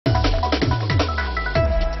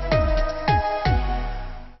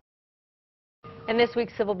In this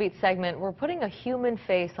week's Civil Beat segment, we're putting a human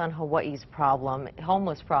face on Hawaii's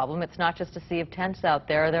homeless problem. It's not just a sea of tents out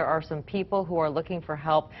there. There are some people who are looking for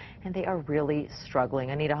help, and they are really struggling.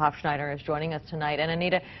 Anita Hofschneider is joining us tonight. And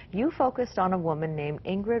Anita, you focused on a woman named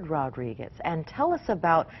Ingrid Rodriguez. And tell us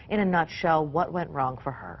about, in a nutshell, what went wrong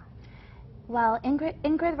for her. Well,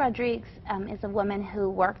 Ingrid Rodriguez is a woman who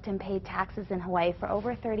worked and paid taxes in Hawaii for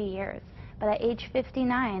over 30 years. But at age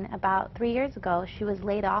 59, about 3 years ago, she was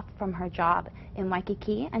laid off from her job in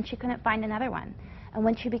Waikiki, and she couldn't find another one. And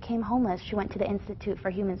when she became homeless, she went to the Institute for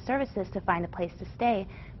Human Services to find a place to stay.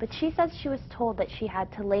 But she says she was told that she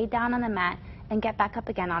had to lay down on a mat and get back up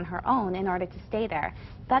again on her own in order to stay there.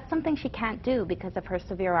 That's something she can't do because of her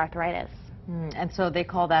severe arthritis. And so they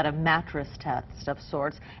call that a mattress test of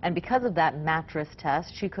sorts. And because of that mattress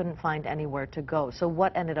test, she couldn't find anywhere to go. So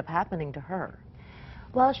what ended up happening to her?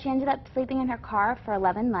 Well, she ended up sleeping in her car for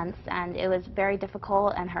 11 months, and it was very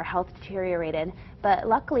difficult, and her health deteriorated. But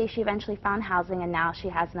luckily, she eventually found housing, and now she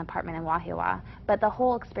has an apartment in Wahiawa. But the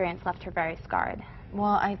whole experience left her very scarred.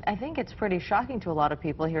 Well, I think it's pretty shocking to a lot of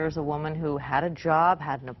people. Here's a woman who had a job,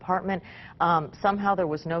 had an apartment. Somehow there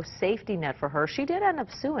was no safety net for her. She did end up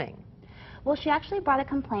suing. Well, she actually brought a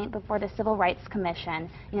complaint before the Civil Rights Commission,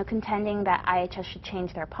 contending that IHS should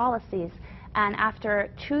change their policies. And after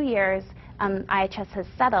 2 years, IHS has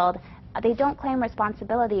settled. They don't claim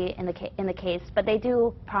responsibility in the case, but they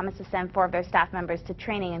do promise to send 4 of their staff members to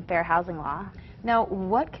training in fair housing law. Now,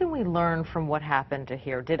 what can we learn from what happened to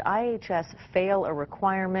her? Did IHS fail a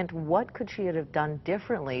requirement? What could she have done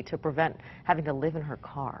differently to prevent having to live in her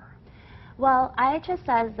car? Well, IHS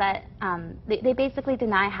says that they basically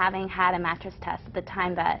deny having had a mattress test at the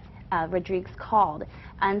time that Rodriguez called,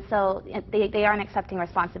 and so they aren't accepting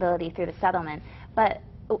responsibility through the settlement. But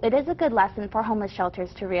it is a good lesson for homeless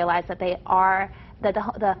shelters to realize that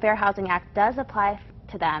the Fair Housing Act does apply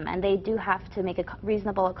to them, and they do have to make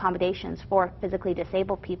reasonable accommodations for physically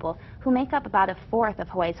disabled people who make up about 1/4 of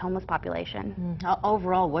Hawaii's homeless population.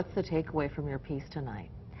 Overall, what's the takeaway from your piece tonight?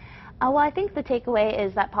 Well, I think the takeaway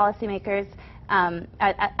is that policymakers,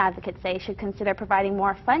 advocates say, should consider providing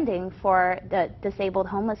more funding for the disabled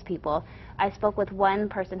homeless people. I spoke with one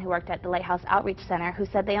person who worked at the Lighthouse Outreach Center who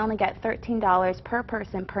said they only get $13 per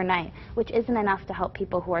person per night, which isn't enough to help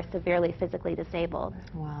people who are severely physically disabled.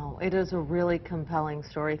 Wow, it is a really compelling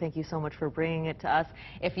story. Thank you so much for bringing it to us.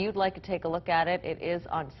 If you'd like to take a look at it, it is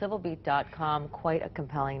on civilbeat.com. Quite a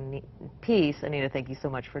compelling piece. Anita, thank you so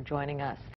much for joining us.